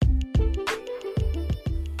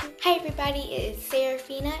Hi everybody, it is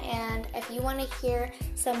Serafina, and if you want to hear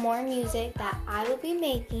some more music that I will be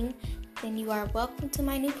making, then you are welcome to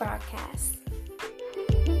my new broadcast.